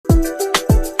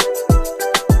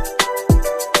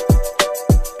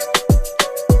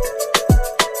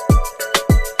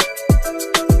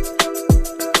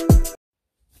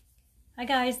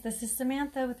guys, this is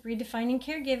Samantha with Redefining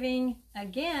Caregiving.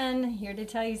 Again, here to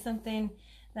tell you something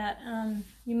that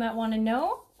you might want to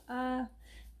know. I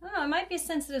don't know, it might be a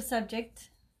sensitive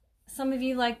subject. Some of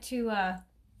you like to,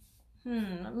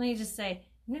 let me just say,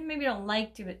 maybe don't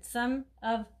like to, but some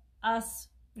of us,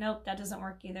 nope, that doesn't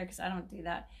work either because I don't do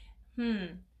that.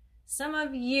 Some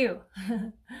of you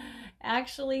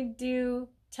actually do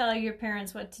tell your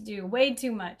parents what to do way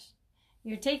too much.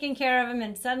 You're taking care of them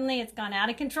and suddenly it's gone out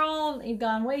of control. You've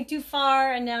gone way too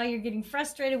far and now you're getting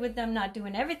frustrated with them not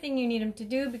doing everything you need them to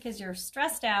do because you're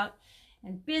stressed out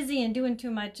and busy and doing too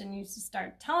much, and you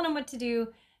start telling them what to do,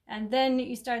 and then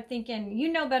you start thinking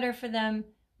you know better for them,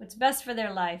 what's best for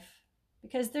their life,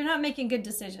 because they're not making good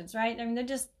decisions, right? I mean,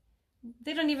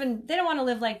 they don't want to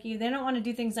live like you. They don't want to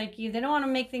do things like you. They don't want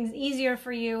to make things easier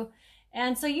for you.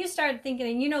 And so you start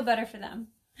thinking you know better for them.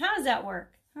 How does that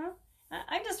work?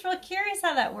 I'm just real curious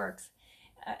how that works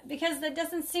because that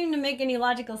doesn't seem to make any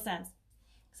logical sense.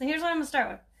 So here's what I'm going to start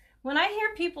with. When I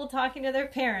hear people talking to their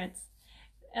parents,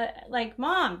 like,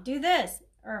 Mom, do this,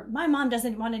 or my mom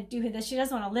doesn't want to do this. She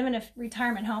doesn't want to live in a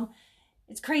retirement home.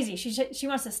 It's crazy. She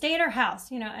wants to stay at her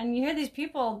house, and you hear these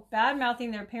people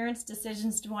bad-mouthing their parents'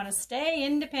 decisions to want to stay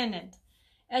independent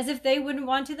as if they wouldn't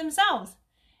want to themselves.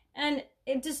 And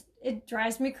it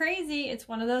drives me crazy. It's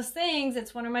one of those things.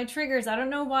 It's one of my triggers. I don't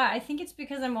know why. I think it's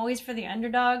because I'm always for the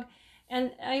underdog.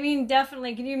 And I mean,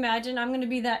 definitely, can you imagine? I'm going to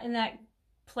be in that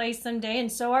place someday,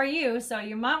 and so are you. So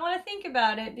you might want to think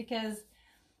about it, because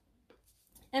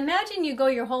imagine you go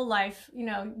your whole life,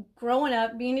 growing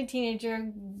up, being a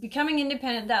teenager, becoming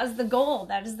independent. That was the goal.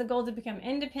 That is the goal, to become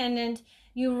independent.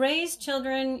 You raise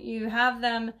children, you have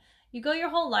them. You go your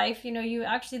whole life,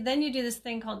 then you do this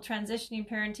thing called transitioning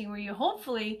parenting, where you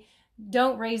hopefully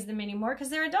don't raise them anymore because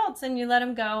they're adults, and you let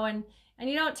them go, and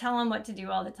you don't tell them what to do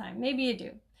all the time. Maybe you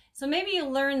do. So maybe you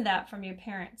learned that from your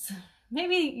parents.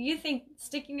 Maybe you think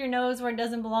sticking your nose where it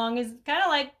doesn't belong is kind of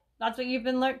like that's what you've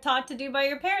been taught to do by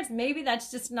your parents. Maybe that's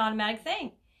just an automatic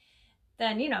thing.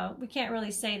 Then, we can't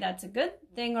really say that's a good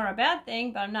thing or a bad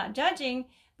thing, but I'm not judging.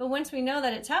 But once we know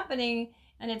that it's happening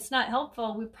and it's not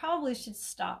helpful, we probably should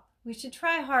stop. We should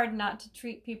try hard not to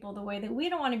treat people the way that we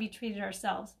don't want to be treated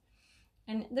ourselves.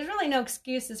 And there's really no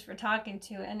excuses for talking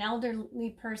to an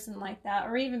elderly person like that,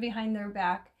 or even behind their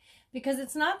back, because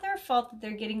it's not their fault that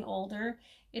they're getting older.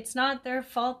 It's not their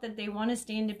fault that they want to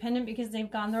stay independent, because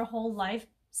they've gone their whole life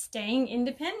staying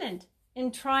independent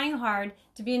and trying hard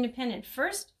to be independent.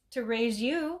 First, to raise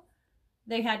you,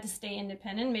 they had to stay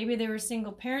independent. Maybe they were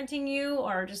single parenting you,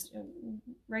 or just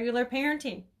regular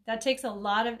parenting. That takes a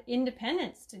lot of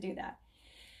independence to do that,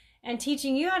 and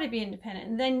teaching you how to be independent.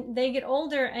 And then they get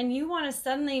older and you want to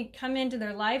suddenly come into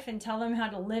their life and tell them how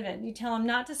to live it. You tell them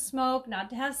not to smoke,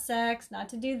 not to have sex, not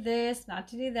to do this, not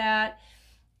to do that.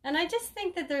 And I just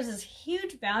think that there's this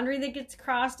huge boundary that gets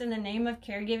crossed in the name of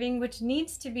caregiving, which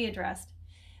needs to be addressed,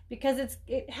 because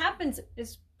it happens.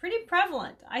 It's pretty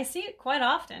prevalent. I see it quite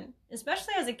often,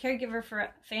 especially as a caregiver for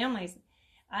families.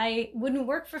 I wouldn't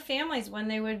work for families when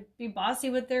they would be bossy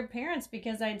with their parents,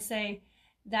 because I'd say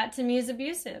that to me is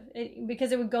abusive,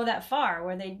 because it would go that far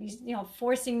where they'd be,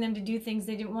 forcing them to do things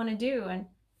they didn't want to do. And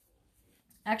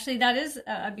actually that is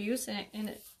abuse,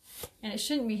 and it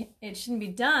shouldn't be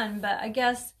done. But I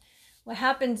guess what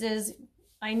happens is,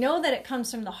 I know that it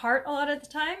comes from the heart a lot of the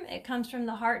time. It comes from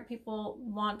the heart. People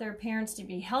want their parents to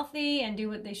be healthy and do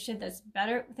what they should, that's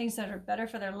better, things that are better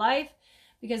for their life.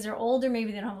 Because they're older,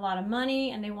 maybe they don't have a lot of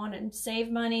money, and they want to save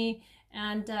money,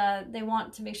 and they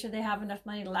want to make sure they have enough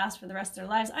money to last for the rest of their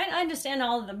lives. I understand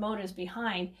all of the motives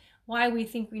behind why we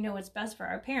think we know what's best for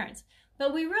our parents,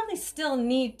 but we really still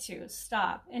need to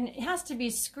stop, and it has to be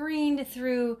screened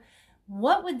through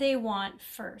what would they want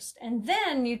first, and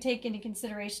then you take into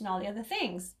consideration all the other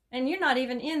things, and you're not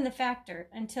even in the factor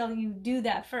until you do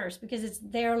that first, because it's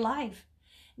their life.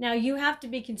 Now, you have to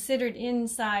be considered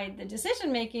inside the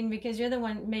decision making, because you're the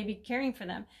one maybe caring for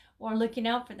them or looking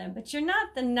out for them, but you're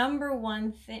not the number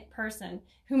one person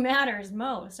who matters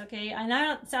most, okay? And I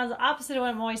know it sounds the opposite of what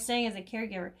I'm always saying as a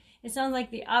caregiver. It sounds like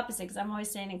the opposite, because I'm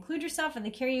always saying include yourself in the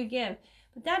care you give.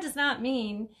 But that does not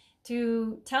mean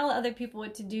to tell other people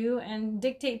what to do and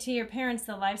dictate to your parents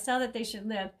the lifestyle that they should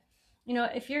live.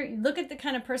 If you look at the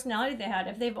kind of personality they had,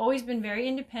 if they've always been very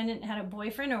independent, had a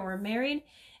boyfriend, or were married,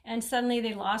 and suddenly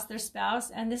they lost their spouse,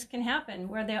 and this can happen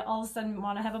where they all of a sudden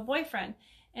want to have a boyfriend,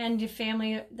 and the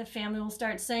family will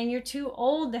start saying you're too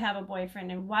old to have a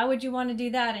boyfriend, and why would you want to do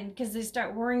that? And because they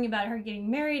start worrying about her getting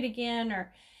married again,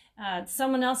 or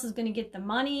someone else is going to get the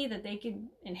money that they could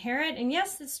inherit. And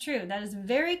yes, it's true, that is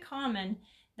very common,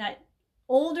 that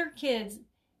older kids,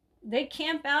 they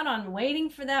camp out on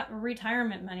waiting for that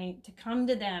retirement money to come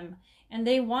to them, and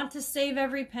they want to save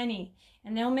every penny,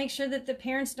 and they'll make sure that the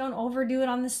parents don't overdo it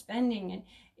on the spending. And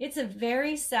it's a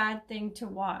very sad thing to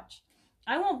watch.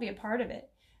 I won't be a part of it.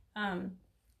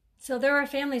 So there are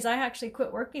families I actually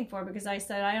quit working for because I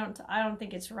said I don't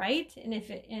think it's right.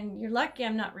 And you're lucky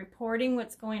I'm not reporting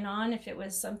what's going on. If it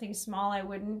was something small, I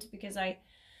wouldn't, because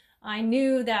I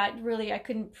knew that really I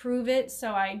couldn't prove it,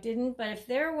 so I didn't. But if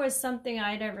there was something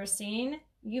I'd ever seen,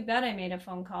 you bet I made a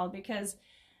phone call, because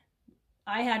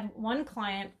I had one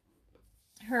client,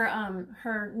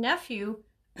 her nephew,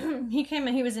 he came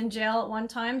and he was in jail at one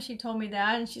time. She told me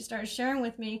that, and she started sharing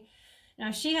with me. Now,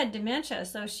 she had dementia,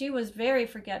 so she was very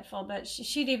forgetful, but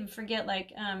she'd even forget,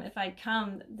 like, if I'd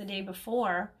come the day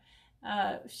before,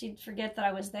 she'd forget that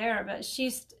I was there. But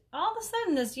all of a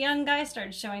sudden, this young guy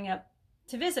started showing up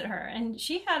to visit her, and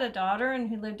she had a daughter and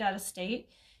who lived out of state.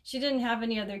 She didn't have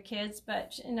any other kids,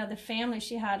 but in other family,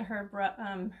 she had her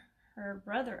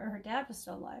brother, or her dad was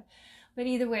still alive. But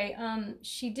either way,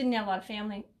 she didn't have a lot of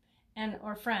family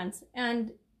or friends.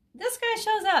 And this guy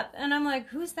shows up, and I'm like,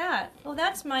 who's that? Oh,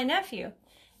 that's my nephew.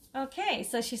 Okay,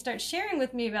 so she starts sharing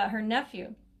with me about her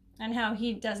nephew and how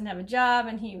he doesn't have a job,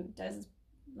 and he does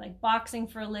like boxing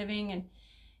for a living, and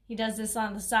he does this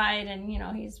on the side, and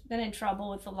he's been in trouble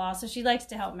with the law, so she likes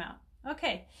to help him out.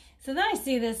 Okay, so then I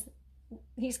see this,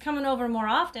 he's coming over more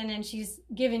often, and she's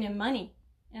giving him money,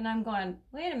 and I'm going,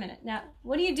 wait a minute, now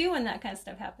what do you do when that kind of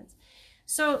stuff happens?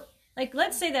 So, like,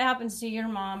 let's say that happens to your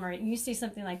mom, or you see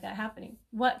something like that happening.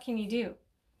 What can you do?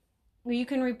 Well, you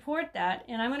can report that,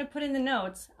 and I'm going to put in the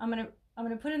notes. I'm going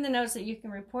to put in the notes that you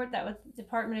can report that with the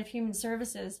Department of Human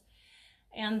Services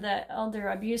and the elder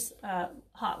abuse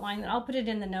hotline. And I'll put it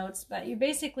in the notes. But you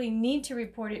basically need to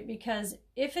report it, because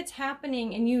if it's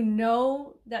happening and you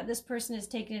know that this person is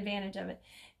taking advantage of it,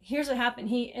 here's what happened.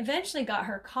 He eventually got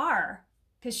her car,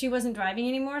 because she wasn't driving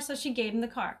anymore, so she gave him the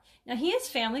car. Now, he has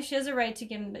family. She has a right to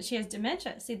give him, but she has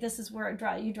dementia. See, this is where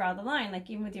you draw the line, like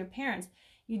even with your parents.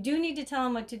 You do need to tell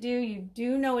them what to do. You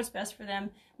do know what's best for them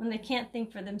when they can't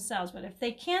think for themselves. But if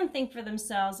they can think for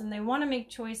themselves and they want to make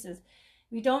choices,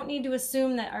 we don't need to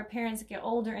assume that our parents get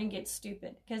older and get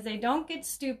stupid, because they don't get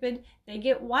stupid. They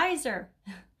get wiser.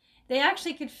 They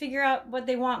actually could figure out what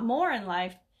they want more in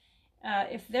life.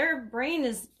 If their brain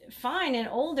is fine and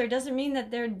older, doesn't mean that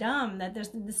they're dumb, that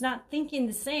it's not thinking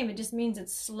the same. It just means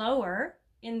it's slower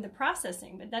in the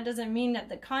processing. But that doesn't mean that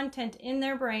the content in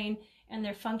their brain and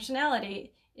their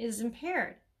functionality is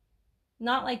impaired.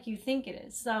 Not like you think it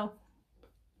is. So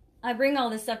I bring all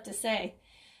this up to say,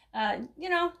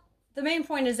 the main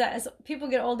point is that as people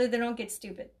get older, they don't get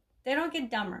stupid. They don't get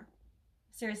dumber.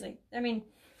 Seriously. I mean,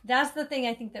 that's the thing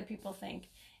I think that people think.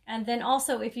 And then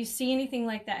also, if you see anything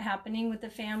like that happening with the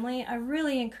family, I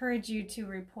really encourage you to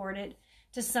report it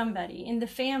to somebody in the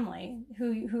family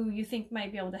who you think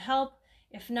might be able to help.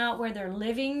 If not, where they're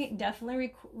living,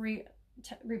 definitely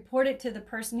report it to the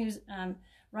person who's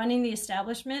running the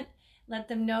establishment. Let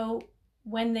them know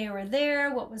when they were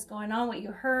there, what was going on, what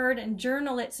you heard, and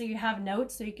journal it so you have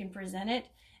notes so you can present it.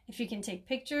 If you can take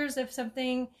pictures of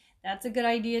something, that's a good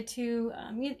idea too.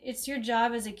 It's your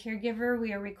job as a caregiver.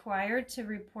 We are required to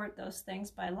report those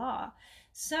things by law.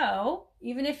 So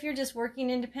even if you're just working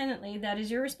independently, that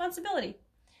is your responsibility.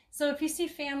 So if you see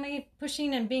family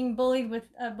pushing and being bullied with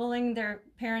bullying their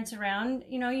parents around,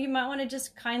 you might want to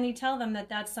just kindly tell them that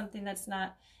that's something that's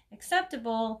not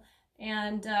acceptable.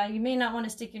 And you may not want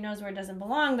to stick your nose where it doesn't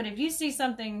belong. But if you see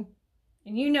something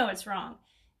and it's wrong,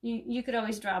 you could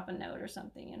always drop a note or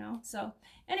something, So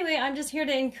anyway, I'm just here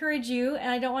to encourage you,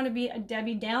 and I don't want to be a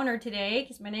Debbie Downer today,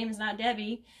 because my name is not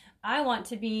Debbie. I want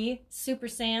to be Super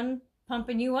Sam,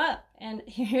 pumping you up. And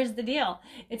here's the deal.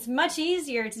 It's much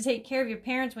easier to take care of your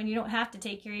parents when you don't have to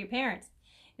take care of your parents.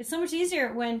 It's so much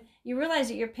easier when you realize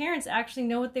that your parents actually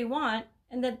know what they want,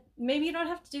 and that maybe you don't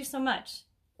have to do so much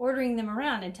ordering them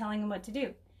around and telling them what to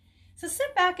do. So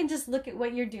sit back and just look at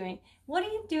what you're doing. What are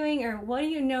you doing, or what do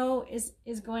you know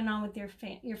is going on with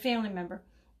your family member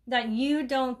that you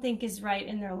don't think is right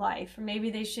in their life? Or maybe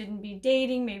they shouldn't be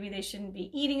dating, maybe they shouldn't be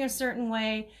eating a certain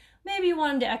way, maybe you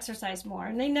want them to exercise more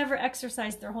and they never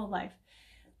exercised their whole life.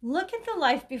 Look at the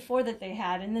life before that they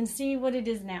had and then see what it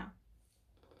is now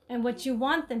and what you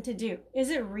want them to do.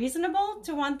 Is it reasonable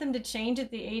to want them to change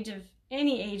at the age of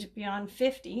any age beyond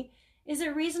 50? Is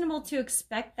it reasonable to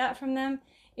expect that from them?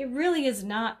 It really is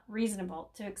not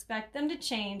reasonable to expect them to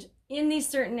change in these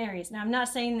certain areas. Now, I'm not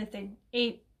saying that they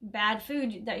ate bad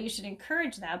food that you should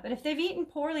encourage that, but if they've eaten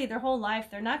poorly their whole life,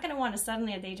 they're not going to want to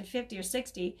suddenly at the age of 50 or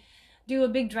 60 do a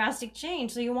big drastic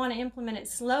change. So you want to implement it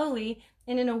slowly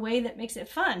and in a way that makes it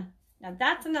fun. Now,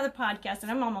 that's another podcast,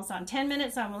 and I'm almost on 10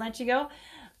 minutes, so I'm going to let you go.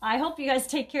 I hope you guys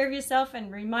take care of yourself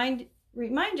and remind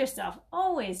remind yourself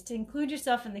always to include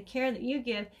yourself in the care that you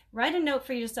give. Write a note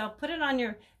for yourself, put it on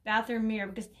your bathroom mirror,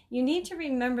 because you need to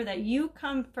remember that you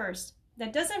come first.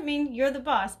 That doesn't mean you're the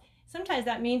boss. Sometimes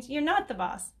that means you're not the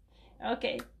boss.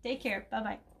 Okay, take care.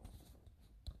 Bye-bye.